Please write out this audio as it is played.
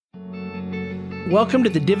Welcome to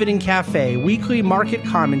the Dividend Cafe, weekly market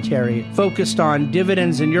commentary focused on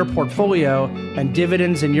dividends in your portfolio and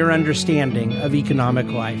dividends in your understanding of economic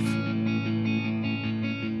life.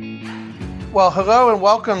 Well, hello and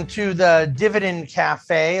welcome to the Dividend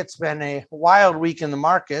Cafe. It's been a wild week in the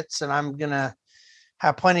markets, and I'm going to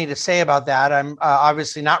have plenty to say about that. I'm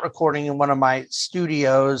obviously not recording in one of my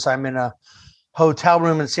studios. I'm in a hotel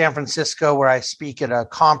room in San Francisco where I speak at a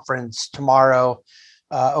conference tomorrow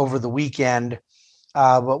over the weekend.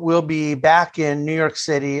 But we'll be back in New York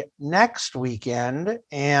City next weekend,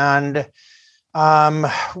 and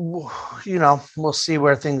we'll see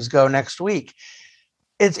where things go next week.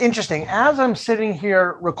 It's interesting. As I'm sitting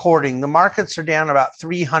here recording, the markets are down about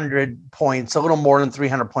 300 points, a little more than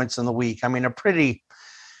 300 points in the week. I mean, a pretty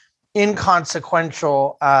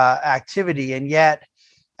inconsequential activity, and yet,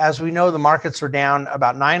 as we know, the markets were down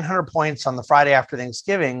about 900 points on the Friday after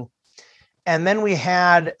Thanksgiving. And then we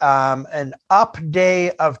had an up day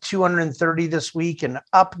of 230 this week, an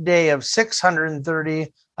up day of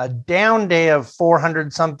 630, a down day of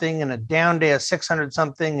 400 something, and a down day of 600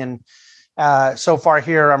 something. And so far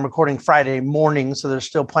here, I'm recording Friday morning, so there's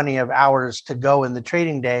still plenty of hours to go in the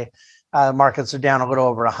trading day. Markets are down a little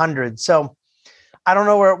over 100. So I don't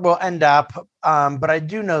know where it will end up, but I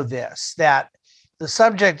do know this, that the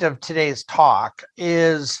subject of today's talk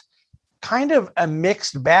is kind of a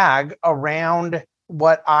mixed bag around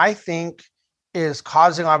what I think is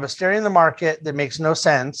causing a lot of hysteria in the market that makes no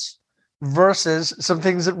sense versus some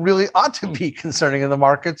things that really ought to be concerning in the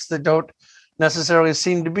markets that don't necessarily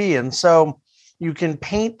seem to be. And so you can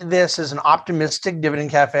paint this as an optimistic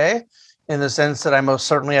dividend cafe in the sense that I most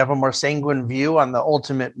certainly have a more sanguine view on the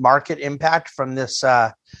ultimate market impact from this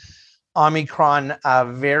Omicron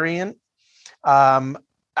variant.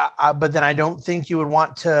 But then I don't think you would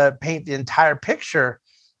want to paint the entire picture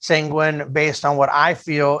sanguine based on what I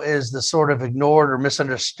feel is the sort of ignored or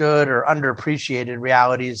misunderstood or underappreciated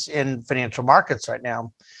realities in financial markets right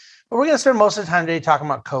now. But we're going to spend most of the time today talking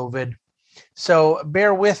about COVID. So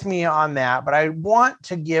bear with me on that. But I want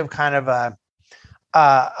to give kind of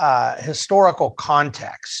a historical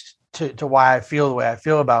context to why I feel the way I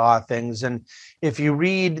feel about a lot of things. And if you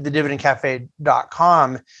read the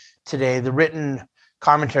dividendcafe.com today, the written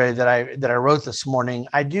commentary that I wrote this morning,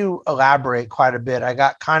 I do elaborate quite a bit. I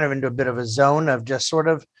got kind of into a bit of a zone of just sort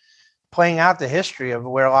of playing out the history of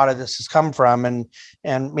where a lot of this has come from.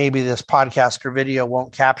 And maybe this podcast or video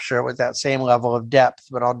won't capture it with that same level of depth,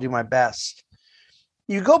 but I'll do my best.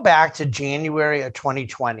 You go back to January of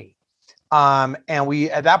 2020. And we,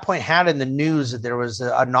 at that point, had in the news that there was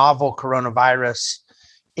a novel coronavirus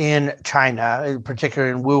in China,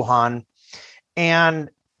 particularly in Wuhan. And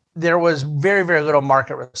there was very, very little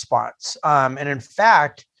market response. And in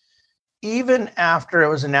fact, even after it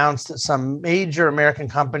was announced that some major American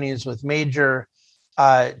companies with major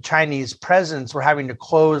Chinese presence were having to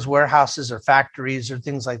close warehouses or factories or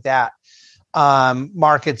things like that,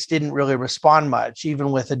 markets didn't really respond much,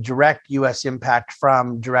 even with a direct U.S. impact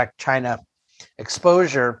from direct China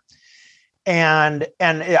exposure. And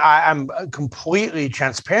I'm completely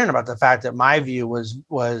transparent about the fact that my view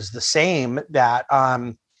was the same, that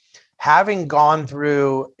having gone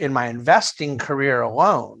through in my investing career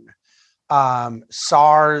alone,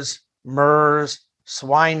 SARS, MERS,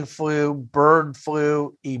 swine flu, bird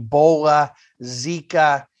flu, Ebola,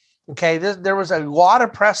 Zika. Okay, there was a lot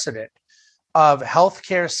of precedent of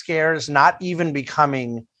healthcare scares not even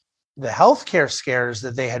becoming the healthcare scares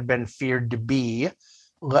that they had been feared to be,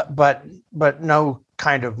 but no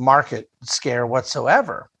kind of market scare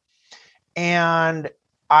whatsoever. And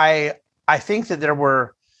I think that there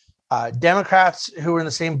were Democrats who were in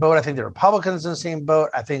the same boat. I think the Republicans in the same boat.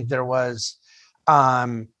 I think there was a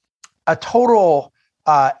total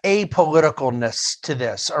apoliticalness to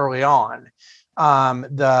this early on.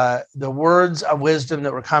 The words of wisdom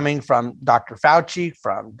that were coming from Dr. Fauci,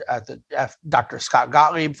 from Dr. Scott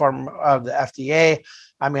Gottlieb from the FDA.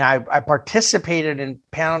 I mean, I participated in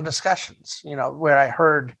panel discussions, where I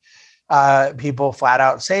heard people flat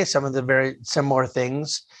out say some of the very similar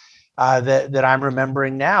things that I'm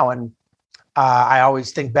remembering now. And I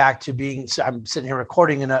always think back to I'm sitting here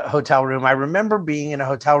recording in a hotel room. I remember being in a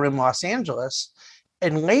hotel room in Los Angeles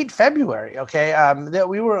in late February, that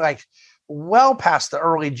we were like well past the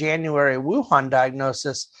early January Wuhan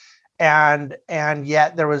diagnosis. And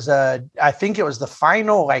yet there was I think it was the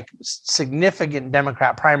final significant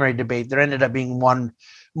Democrat primary debate. There ended up being one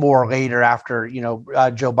more later after,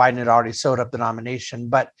 Joe Biden had already sewed up the nomination.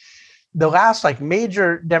 But the last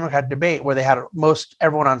major Democrat debate where they had most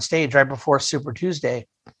everyone on stage right before Super Tuesday,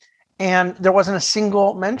 and there wasn't a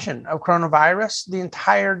single mention of coronavirus the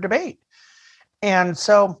entire debate. And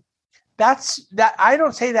so That's that. I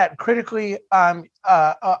don't say that critically on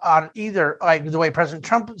either, like the way President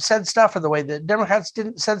Trump said stuff or the way the Democrats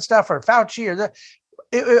didn't said stuff or Fauci or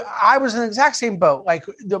I was in the exact same boat. Like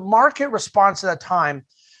the market response at that time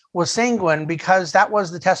was sanguine because that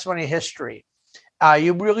was the testimony of history.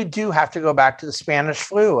 You really do have to go back to the Spanish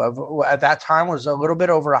flu at that time was a little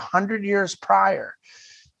bit over 100 years prior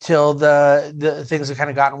till the things have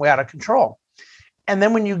kind of gotten way out of control. And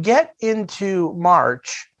then when you get into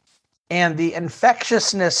March and the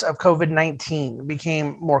infectiousness of COVID-19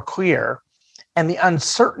 became more clear and the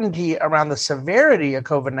uncertainty around the severity of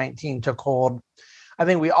COVID-19 took hold, I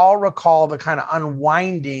think we all recall the kind of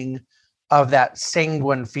unwinding of that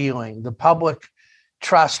sanguine feeling, the public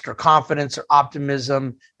trust or confidence or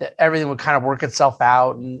optimism that everything would kind of work itself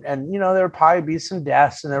out. And there would probably be some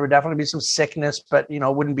deaths and there would definitely be some sickness, but,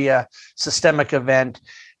 it wouldn't be a systemic event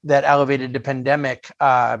that elevated to pandemic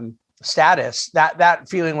status. That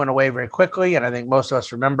feeling went away very quickly. And I think most of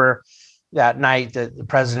us remember that night that the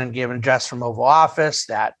president gave an address from Oval Office,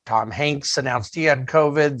 that Tom Hanks announced he had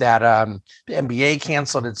COVID, that the NBA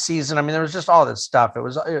canceled its season. I mean, there was just all this stuff. It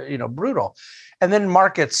was, brutal. And then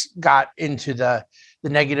markets got into the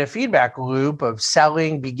negative feedback loop of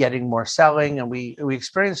selling, getting more selling. And we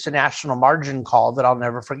experienced a national margin call that I'll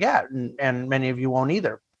never forget. And many of you won't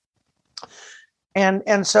either.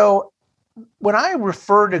 And so when I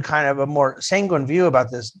refer to kind of a more sanguine view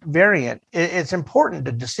about this variant, it's important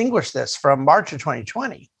to distinguish this from March of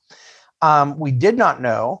 2020. We did not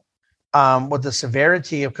know what the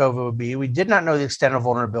severity of COVID would be. We did not know the extent of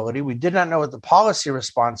vulnerability. We did not know what the policy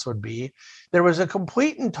response would be. There was a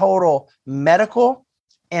complete and total medical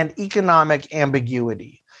and economic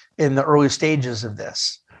ambiguity in the early stages of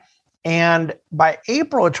this. And by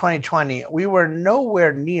April of 2020, we were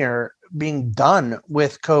nowhere near being done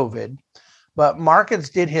with COVID, but markets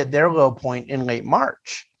did hit their low point in late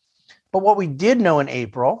March. But what we did know in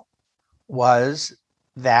April was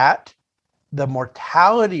that the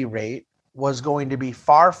mortality rate was going to be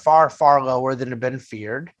far, far, far lower than had been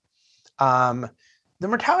feared. The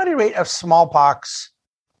mortality rate of smallpox,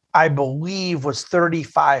 I believe, was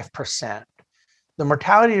 35%. The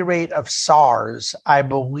mortality rate of SARS, I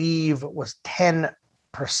believe, was 10%.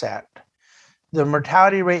 The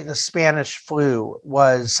mortality rate in the Spanish flu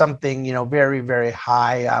was something, very, very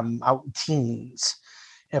high, teens.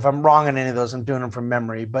 If I'm wrong on any of those, I'm doing them from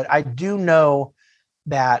memory. But I do know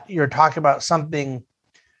that you're talking about something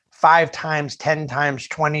 5 times, 10 times,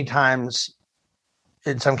 20 times,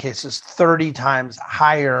 in some cases, 30 times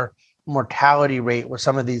higher mortality rate with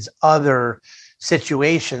some of these other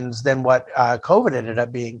situations than what COVID ended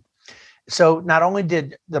up being. So not only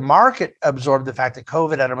did the market absorb the fact that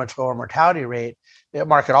COVID had a much lower mortality rate, the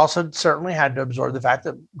market also certainly had to absorb the fact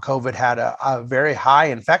that COVID had a very high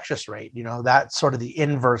infectious rate. That's sort of the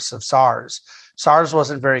inverse of SARS. SARS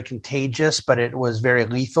wasn't very contagious, but it was very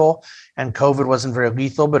lethal. And COVID wasn't very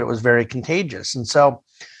lethal, but it was very contagious. And so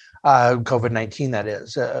COVID-19, that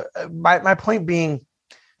is. My point being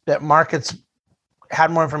that markets had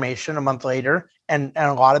more information a month later, and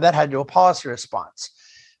a lot of that had to do with policy response.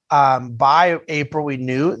 By April, we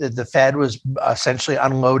knew that the Fed was essentially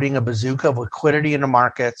unloading a bazooka of liquidity into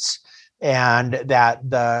markets and that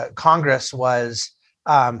the Congress was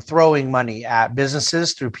throwing money at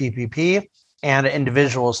businesses through PPP and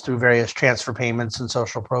individuals through various transfer payments and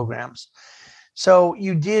social programs. So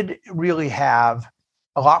you did really have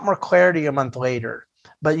a lot more clarity a month later,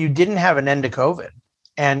 but you didn't have an end to COVID.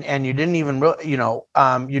 And you didn't even,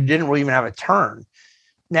 you didn't really even have a turn.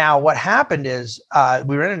 Now, what happened is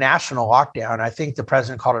we were in a national lockdown. I think the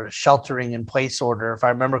president called it a sheltering in place order, if I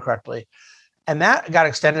remember correctly. And that got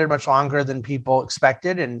extended much longer than people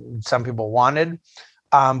expected and some people wanted.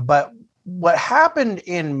 But what happened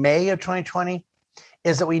in May of 2020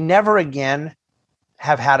 is that we never again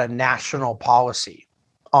have had a national policy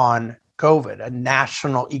on COVID, a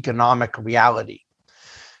national economic reality.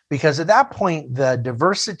 Because at that point, the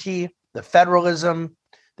diversity, the federalism,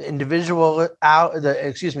 the individuality,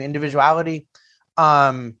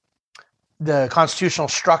 the constitutional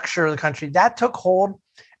structure of the country, that took hold.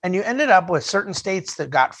 And you ended up with certain states that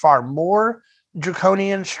got far more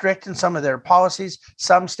draconian, strict in some of their policies,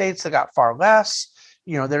 some states that got far less.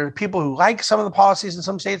 There are people who like some of the policies in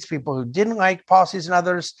some states, people who didn't like policies in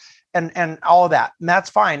others, and all of that. And that's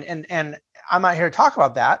fine. And I'm not here to talk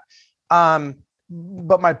about that.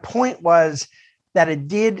 But my point was that it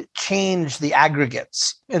did change the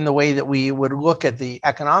aggregates in the way that we would look at the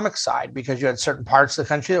economic side, because you had certain parts of the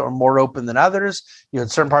country that were more open than others. You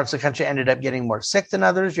had certain parts of the country ended up getting more sick than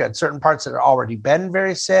others. You had certain parts that had already been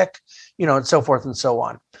very sick, and so forth and so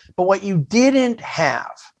on. But what you didn't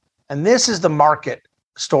have, and this is the market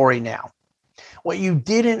story now. What you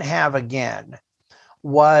didn't have again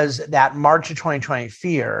was that March of 2020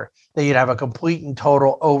 fear that you'd have a complete and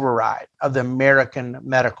total override of the American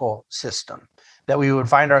medical system, that we would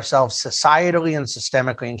find ourselves societally and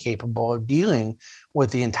systemically incapable of dealing with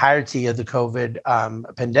the entirety of the COVID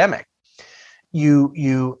pandemic.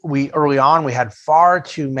 We early on, we had far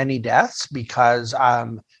too many deaths because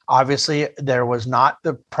obviously there was not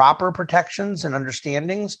the proper protections and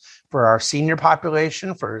understandings for our senior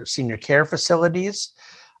population, for senior care facilities.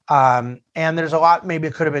 And there's a lot maybe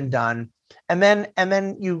it could have been done. And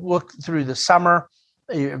then you look through the summer.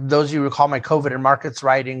 Those of you recall my COVID and markets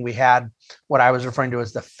writing, we had what I was referring to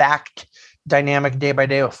as the fact dynamic day by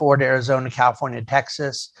day with Florida, Arizona, California,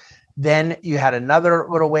 Texas. Then you had another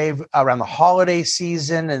little wave around the holiday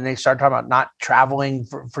season, and they started talking about not traveling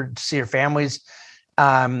to see your families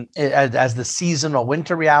as the seasonal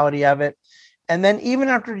winter reality of it. And then even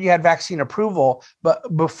after you had vaccine approval,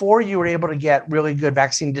 but before you were able to get really good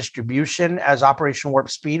vaccine distribution as Operation Warp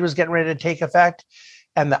Speed was getting ready to take effect,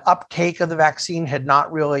 and the uptake of the vaccine had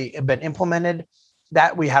not really been implemented,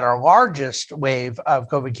 that we had our largest wave of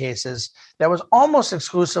COVID cases that was almost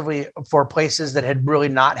exclusively for places that had really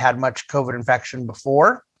not had much COVID infection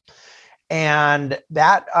before. And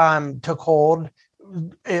that took hold.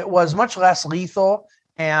 It was much less lethal,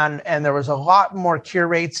 and there was a lot more cure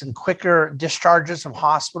rates and quicker discharges from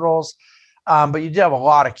hospitals. But you did have a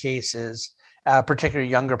lot of cases, particularly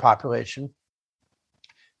younger population.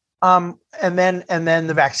 And then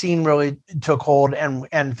the vaccine really took hold,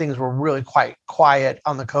 and things were really quite quiet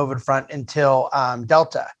on the COVID front until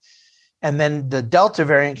Delta. And then the Delta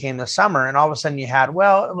variant came this summer, and all of a sudden you had,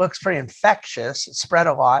 well, it looks pretty infectious. It spread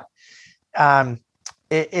a lot. And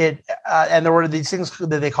there were these things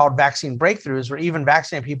that they called vaccine breakthroughs, where even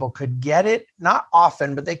vaccinated people could get it, not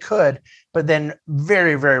often, but they could, but then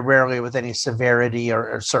very, very rarely with any severity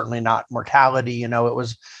or certainly not mortality. It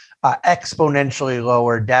was exponentially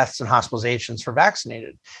lower deaths and hospitalizations for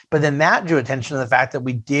vaccinated. But then that drew attention to the fact that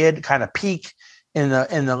we did kind of peak in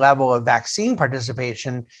the level of vaccine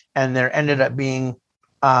participation, and there ended up being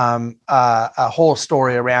a whole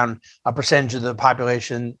story around a percentage of the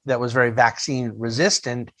population that was very vaccine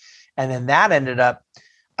resistant. And then that ended up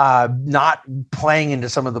not playing into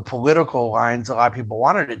some of the political lines a lot of people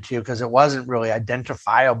wanted it to, because it wasn't really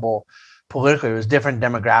identifiable politically. It was different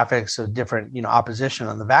demographics, so different, opposition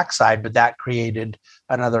on the vax side, but that created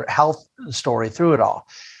another health story through it all.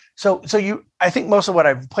 So I think most of what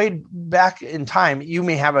I've played back in time, you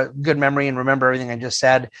may have a good memory and remember everything I just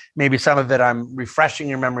said. Maybe some of it I'm refreshing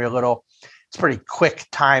your memory a little. It's pretty quick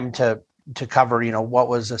time to cover, what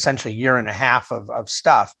was essentially a year and a half of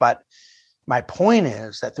stuff. But my point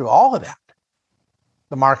is that through all of that,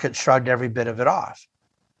 the market shrugged every bit of it off.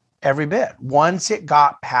 Every bit, once it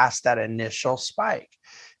got past that initial spike.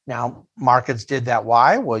 Now, markets did that.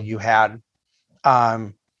 Why? Well, you had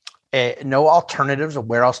no alternatives of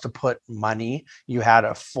where else to put money. You had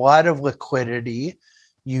a flood of liquidity.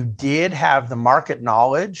 You did have the market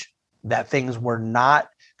knowledge that things were not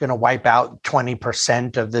going to wipe out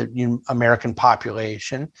 20% of the American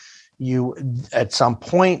population. You, at some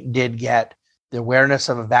point, did get the awareness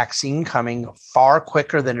of a vaccine coming far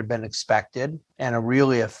quicker than had been expected, and a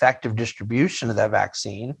really effective distribution of that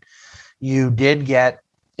vaccine. You did get,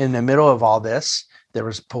 in the middle of all this, there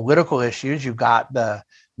was political issues. You got the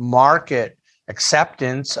market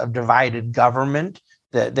acceptance of divided government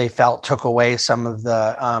that they felt took away some of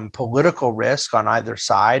the political risk on either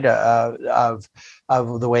side of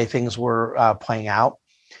the way things were playing out.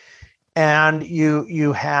 And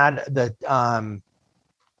you had the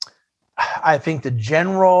I think the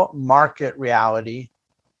general market reality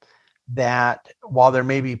that while there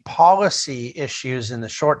may be policy issues in the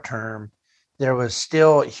short term, there was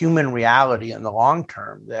still human reality in the long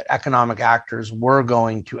term, that economic actors were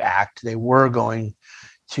going to act. They were going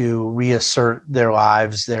to reassert their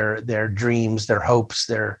lives, their dreams, their hopes,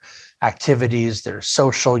 their activities, their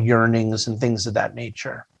social yearnings, and things of that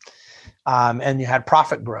nature. And you had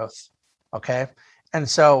profit growth. Okay. And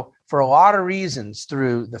so for a lot of reasons,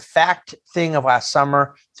 through the fact thing of last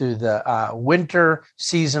summer, through the winter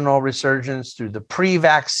seasonal resurgence, through the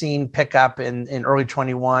pre-vaccine pickup in early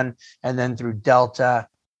 21, and then through Delta,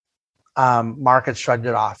 markets shrugged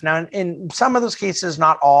it off. Now, in some of those cases,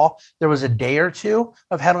 not all, there was a day or two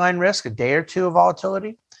of headline risk, a day or two of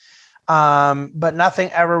volatility, but nothing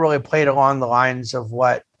ever really played along the lines of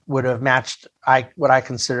what would have matched what I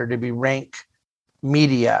consider to be rank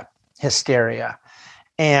media hysteria.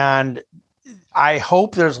 And I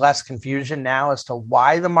hope there's less confusion now as to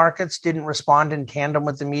why the markets didn't respond in tandem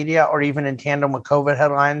with the media, or even in tandem with COVID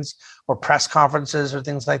headlines or press conferences or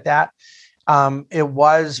things like that. It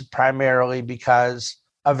was primarily because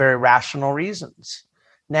of very rational reasons.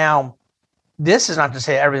 Now, this is not to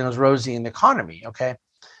say everything was rosy in the economy, okay?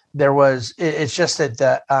 It's just that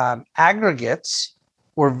the aggregates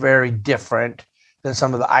were very different than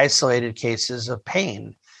some of the isolated cases of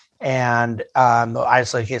pain. And the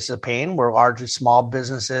isolated cases of pain were largely small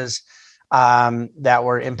businesses that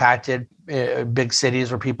were impacted, big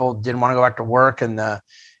cities where people didn't want to go back to work, and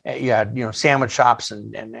you had sandwich shops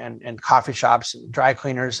and coffee shops and dry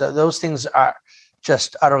cleaners. Those things are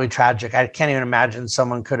just utterly tragic. I can't even imagine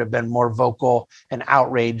someone could have been more vocal and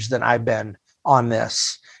outraged than I've been on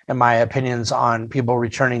this. And my opinions on people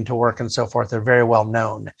returning to work and so forth are very well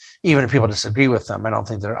known. Even if people disagree with them, I don't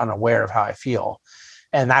think they're unaware of how I feel.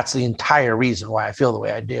 And that's the entire reason why I feel the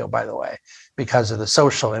way I do, by the way, because of the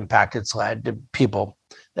social impact it's led to people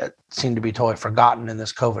that seem to be totally forgotten in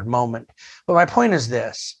this COVID moment. But my point is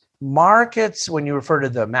this: markets, when you refer to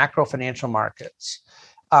the macro financial markets,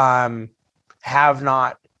 have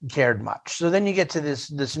not cared much. So then you get to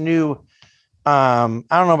this new, I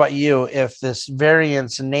don't know about you, if this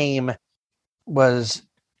variant's name was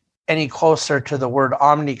any closer to the word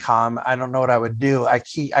Omnicom, I don't know what I would do. I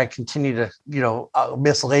continue to,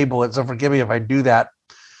 mislabel it. So forgive me if I do that.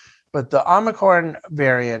 But the Omicron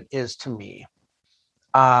variant is, to me,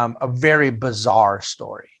 a very bizarre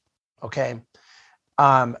story. Okay.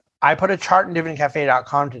 I put a chart in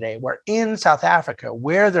dividendcafe.com today where in South Africa,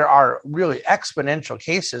 where there are really exponential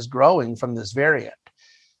cases growing from this variant,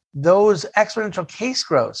 those exponential case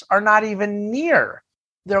growths are not even near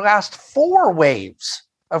their last 4 waves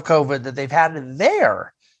of COVID that they've had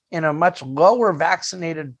there in a much lower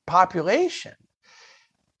vaccinated population.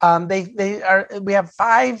 We have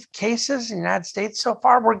 5 cases in the United States so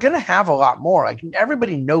far. We're going to have a lot more. Like,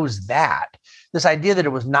 everybody knows that. This idea that it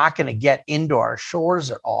was not going to get into our shores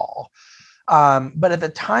at all. But at the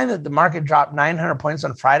time that the market dropped 900 points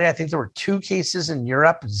on Friday, I think there were 2 cases in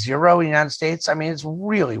Europe, 0 in the United States. I mean, it's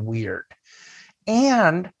really weird.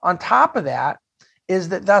 And on top of that is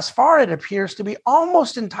that thus far it appears to be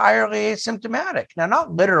almost entirely asymptomatic. Now,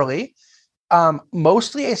 not literally,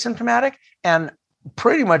 mostly asymptomatic and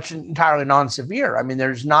pretty much entirely non-severe. I mean,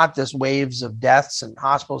 there's not this waves of deaths and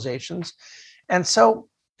hospitalizations. And so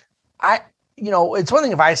it's one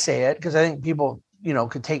thing if I say it, because I think people,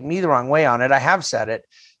 could take me the wrong way on it. I have said it,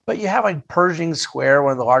 but you have like Pershing Square,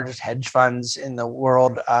 one of the largest hedge funds in the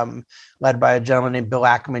world, led by a gentleman named Bill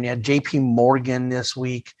Ackman. You had JP Morgan this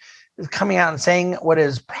week coming out and saying what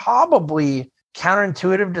is probably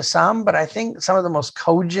counterintuitive to some, but I think some of the most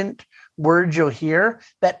cogent words you'll hear,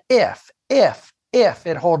 that if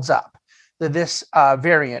it holds up, that this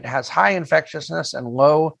variant has high infectiousness and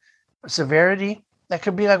low severity, that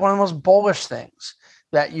could be like one of the most bullish things,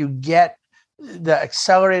 that you get the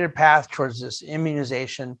accelerated path towards this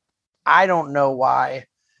immunization. I don't know why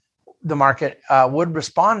the market would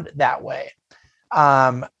respond that way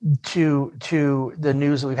to the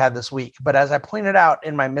news that we've had this week. But as I pointed out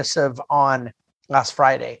in my missive on last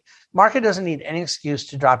Friday, market doesn't need any excuse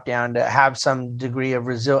to drop down to have some degree of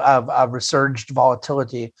resurged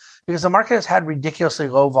volatility, because the market has had ridiculously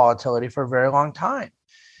low volatility for a very long time.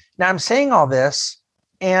 Now, I'm saying all this,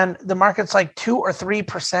 and the market's like 2 or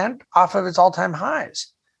 3% off of its all-time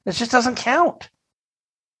highs. This just doesn't count.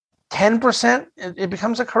 10%, it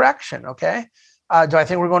becomes a correction, okay? Do I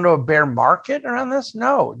think we're going to a bear market around this?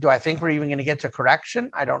 No. Do I think we're even going to get to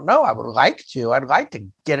correction? I don't know. I would like to. I'd like to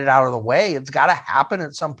get it out of the way. It's got to happen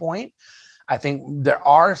at some point. I think there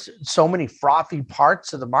are so many frothy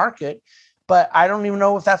parts of the market, but I don't even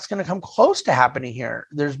know if that's going to come close to happening here.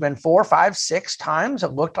 There's been 4, 5, 6 times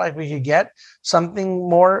it looked like we could get something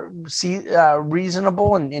more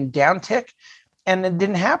reasonable and downtick, and it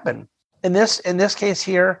didn't happen. In this case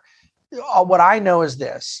here, what I know is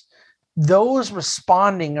this: those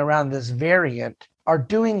responding around this variant are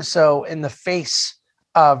doing so in the face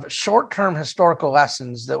of short-term historical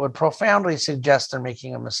lessons that would profoundly suggest they're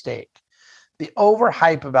making a mistake. The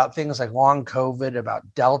overhype about things like long COVID,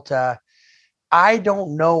 about Delta, I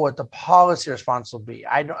don't know what the policy response will be.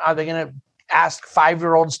 Are they going to ask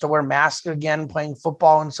 5-year-olds to wear masks again, playing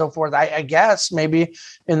football and so forth? I guess maybe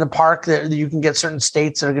in the park that you can get certain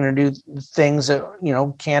states that are going to do things that,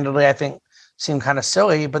 candidly, I think seem kind of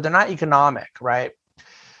silly, but they're not economic, right?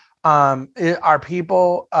 Are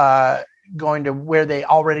people going to, where they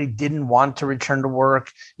already didn't want to return to work,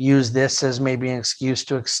 use this as maybe an excuse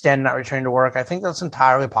to extend not returning to work? I think that's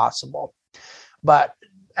entirely possible. But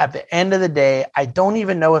at the end of the day, I don't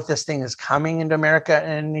even know if this thing is coming into America in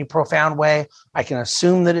any profound way. I can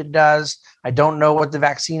assume that it does. I don't know what the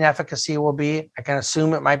vaccine efficacy will be. I can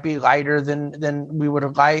assume it might be lighter than we would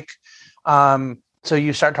have liked. So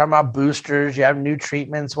you start talking about boosters, you have new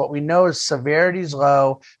treatments. What we know is severity is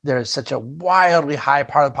low. There's such a wildly high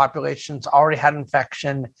part of the population that's already had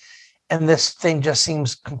infection. And this thing just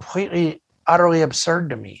seems completely, utterly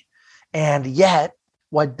absurd to me. And yet,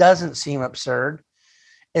 what doesn't seem absurd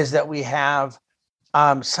is that we have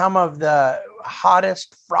some of the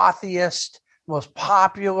hottest, frothiest, most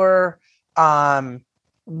popular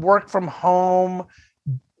work from home,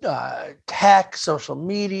 tech, social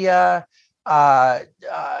media,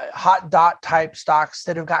 hot dot type stocks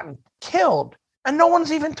that have gotten killed, and no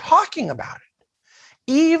one's even talking about it.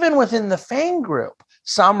 Even within the FANG group,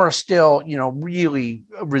 some are still, really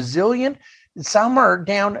resilient. Some are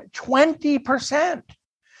down 20%.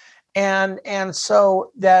 And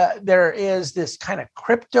so there is this kind of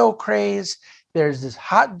crypto craze. There's this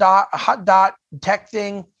hot dot tech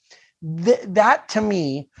thing. That to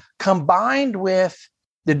me, combined with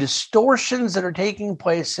the distortions that are taking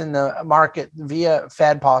place in the market via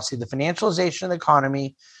Fed policy, the financialization of the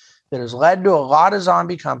economy that has led to a lot of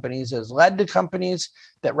zombie companies, has led to companies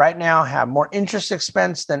that right now have more interest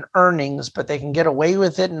expense than earnings, but they can get away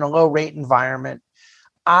with it in a low rate environment.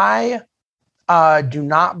 I do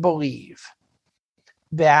not believe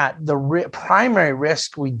that the primary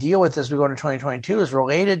risk we deal with as we go into 2022 is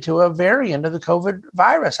related to a variant of the COVID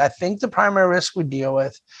virus. I think the primary risk we deal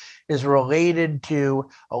with is related to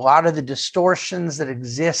a lot of the distortions that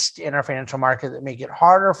exist in our financial market that make it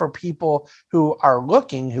harder for people who are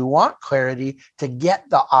looking, who want clarity, to get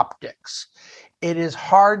the optics. It is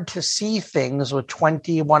hard to see things with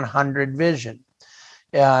 20/100 vision.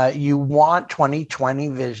 You want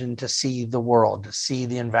 20/20 vision to see the world, to see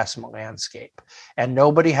the investment landscape. And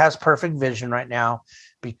nobody has perfect vision right now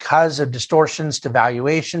because of distortions to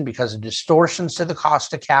valuation, because of distortions to the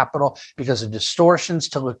cost of capital, because of distortions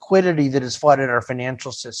to liquidity that has flooded our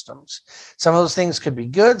financial systems. Some of those things could be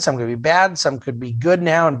good, some could be bad, some could be good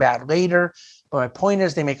now and bad later. But my point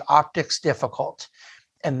is they make optics difficult.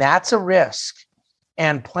 And that's a risk.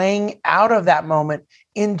 And playing out of that moment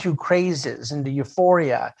into crazes, into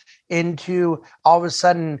euphoria, into all of a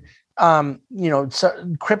sudden,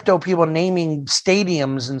 crypto people naming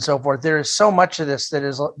stadiums and so forth. There is so much of this that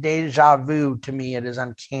is deja vu to me. It is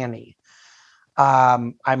uncanny.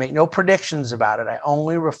 I make no predictions about it. I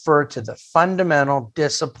only refer to the fundamental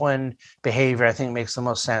disciplined behavior I think makes the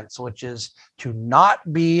most sense, which is to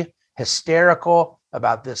not be hysterical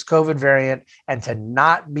about this COVID variant and to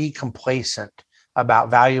not be complacent about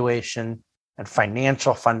valuation and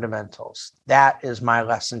financial fundamentals. That is my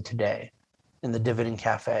lesson today in the Dividend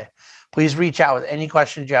Cafe. Please reach out with any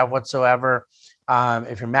questions you have whatsoever.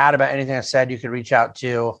 If you're mad about anything I said, you could reach out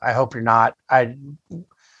to. I hope you're not.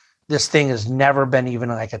 This thing has never been even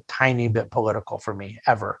like a tiny bit political for me,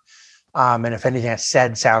 ever. And if anything I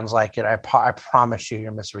said sounds like it, I promise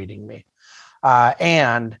you're misreading me.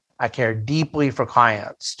 And I care deeply for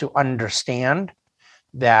clients to understand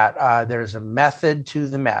that there's a method to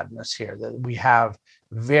the madness here, that we have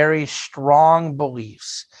very strong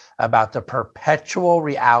beliefs about the perpetual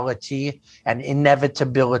reality and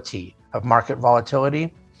inevitability of market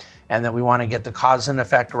volatility, and that we want to get the cause and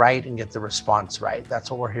effect right and get the response right.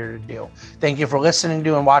 That's what we're here to do. Thank you for listening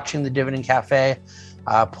to and watching the Dividend Cafe.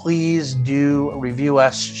 Please do review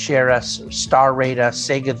us, share us, star rate us,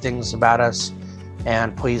 say good things about us,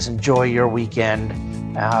 and please enjoy your weekend.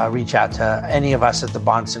 Reach out to any of us at the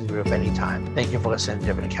Bahnsen Group anytime. Thank you for listening to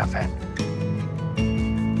Dividend Cafe.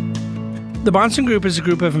 The Bahnsen Group is a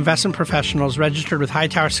group of investment professionals registered with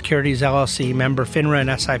Hightower Securities, LLC, member FINRA and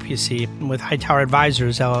SIPC, and with Hightower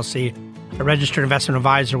Advisors, LLC, a registered investment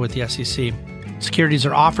advisor with the SEC. Securities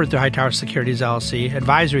are offered through Hightower Securities, LLC.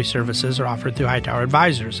 Advisory services are offered through Hightower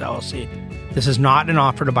Advisors, LLC. This is not an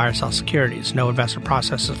offer to buy or sell securities. No investment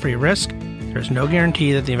process is free of risk. There is no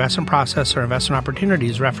guarantee that the investment process or investment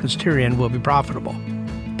opportunities referenced herein will be profitable.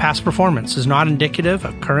 Past performance is not indicative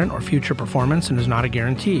of current or future performance and is not a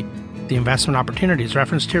guarantee. The investment opportunities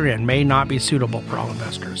referenced herein may not be suitable for all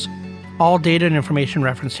investors. All data and information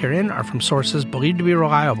referenced herein are from sources believed to be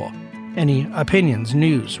reliable. Any opinions,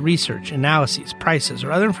 news, research, analyses, prices,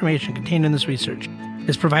 or other information contained in this research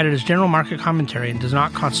is provided as general market commentary and does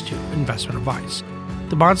not constitute investment advice.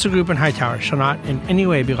 The Bahnsen Group and Hightower shall not in any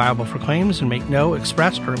way be liable for claims and make no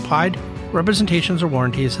expressed or implied representations or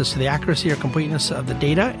warranties as to the accuracy or completeness of the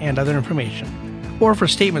data and other information, or for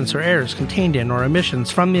statements or errors contained in or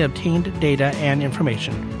omissions from the obtained data and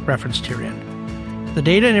information referenced herein. The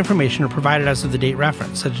data and information are provided as of the date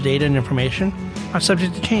referenced. Such data and information are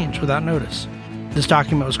subject to change without notice. This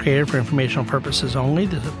document was created for informational purposes only.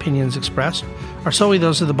 The opinions expressed are solely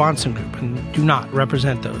those of the Bahnsen Group and do not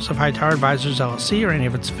represent those of Hightower Advisors, LLC, or any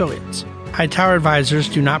of its affiliates. Hightower Advisors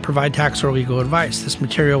do not provide tax or legal advice. This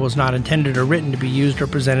material was not intended or written to be used or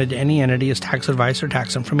presented to any entity as tax advice or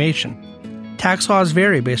tax information. Tax laws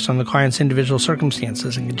vary based on the client's individual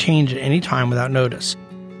circumstances and can change at any time without notice.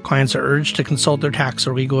 Clients are urged to consult their tax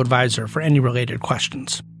or legal advisor for any related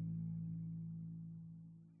questions.